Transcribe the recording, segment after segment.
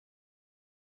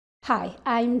Hi,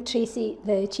 I'm Tracy,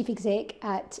 the Chief Exec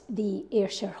at the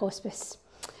Ayrshire Hospice.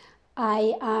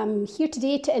 I am here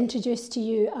today to introduce to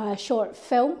you a short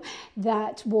film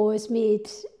that was made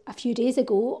a few days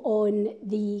ago on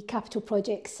the Capital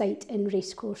Project site in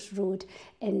Racecourse Road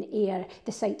in Ayr,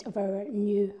 the site of our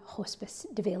new hospice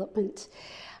development.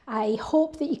 I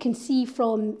hope that you can see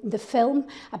from the film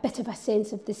a bit of a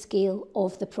sense of the scale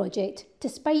of the project.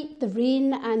 Despite the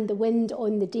rain and the wind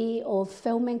on the day of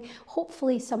filming,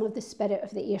 hopefully some of the spirit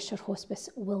of the Ayrshire Hospice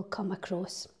will come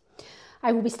across.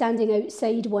 I will be standing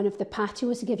outside one of the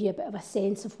patios to give you a bit of a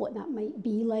sense of what that might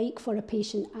be like for a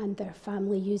patient and their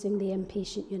family using the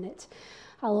inpatient unit.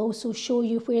 I'll also show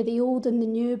you where the old and the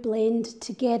new blend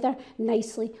together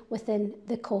nicely within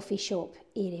the coffee shop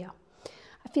area.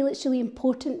 I feel it's really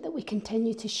important that we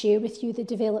continue to share with you the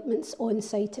developments on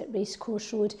site at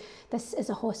Racecourse Road. This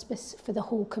is a hospice for the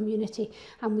whole community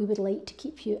and we would like to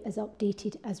keep you as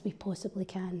updated as we possibly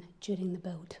can during the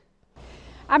build.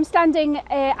 I'm standing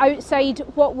outside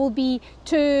what will be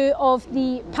two of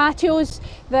the patios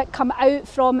that come out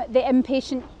from the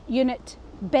inpatient unit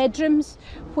bedrooms,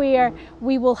 where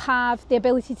we will have the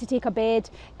ability to take a bed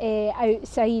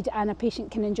outside and a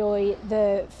patient can enjoy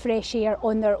the fresh air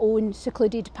on their own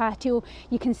secluded patio.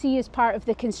 You can see as part of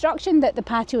the construction that the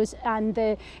patios and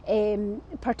the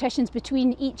partitions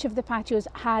between each of the patios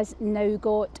has now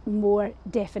got more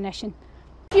definition.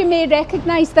 You may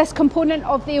recognise this component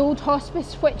of the old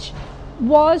hospice, which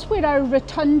was where our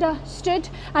rotunda stood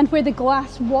and where the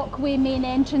glass walkway main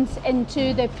entrance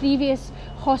into the previous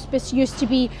hospice used to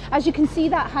be. As you can see,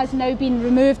 that has now been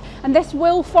removed and this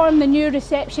will form the new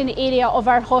reception area of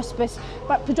our hospice,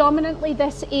 but predominantly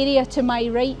this area to my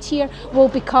right here will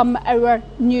become our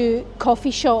new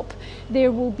coffee shop.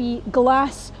 There will be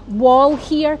glass wall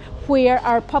here where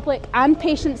our public and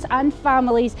patients and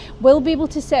families will be able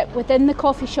to sit within the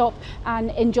coffee shop and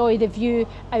enjoy the view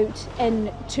out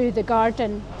into the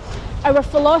garden. Our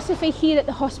philosophy here at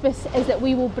the hospice is that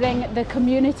we will bring the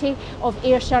community of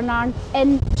Ayrshire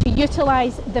in to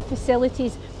utilise the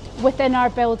facilities within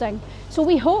our building. So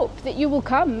we hope that you will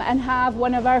come and have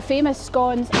one of our famous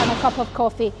scones and a cup of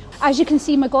coffee. As you can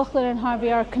see, McLaughlin and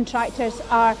Harvey, our contractors,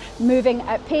 are moving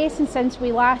at pace, and since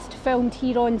we last filmed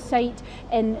here on site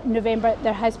in November,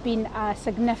 there has been a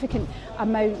significant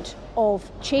amount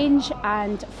of change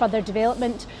and further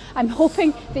development. I'm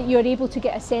hoping that you're able to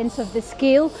get a sense of the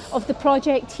scale of the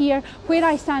project here. Where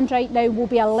I stand right now will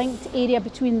be a linked area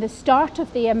between the start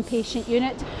of the inpatient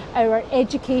unit, our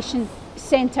education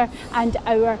centre and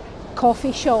our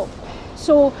coffee shop.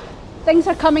 So things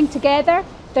are coming together.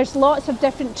 There's lots of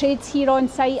different trades here on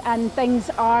site and things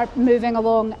are moving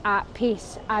along at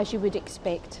pace, as you would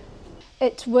expect.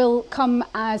 It will come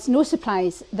as no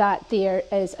surprise that there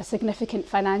is a significant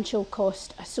financial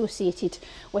cost associated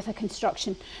with a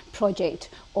construction project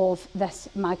of this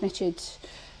magnitude.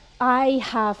 I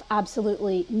have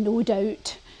absolutely no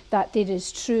doubt that there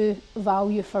is true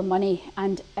value for money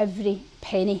and every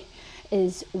penny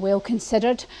is well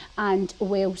considered and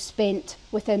well spent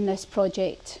within this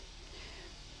project.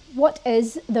 What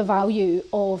is the value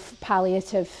of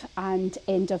palliative and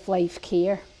end-of-life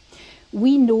care?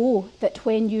 We know that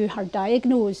when you are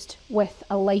diagnosed with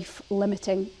a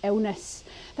life-limiting illness,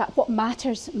 that what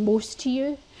matters most to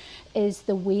you is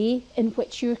the way in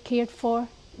which you're cared for,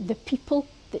 the people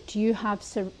that you have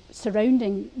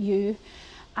surrounding you,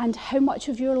 and how much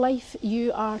of your life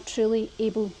you are truly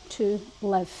able to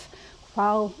live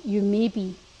while you may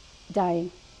be dying.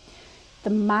 The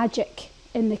magic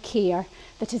in the care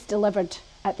that is delivered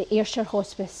at the Ayrshire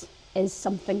Hospice is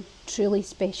something truly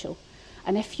special.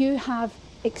 And if you have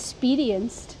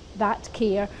experienced that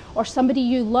care, or somebody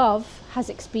you love has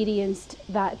experienced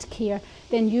that care,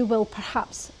 then you will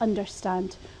perhaps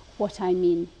understand what I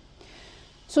mean.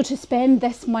 So to spend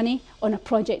this money on a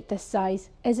project this size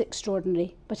is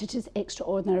extraordinary, but it is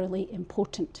extraordinarily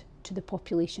important to the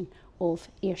population of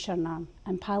Ayrshire,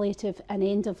 and palliative and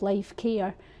end-of-life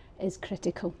care is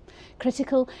critical.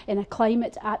 Critical in a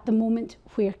climate at the moment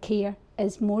where care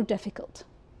is more difficult.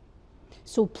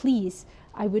 So please,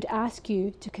 I would ask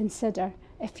you to consider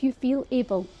if you feel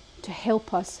able to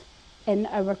help us in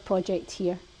our project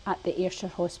here at the Ayrshire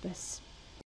Hospice.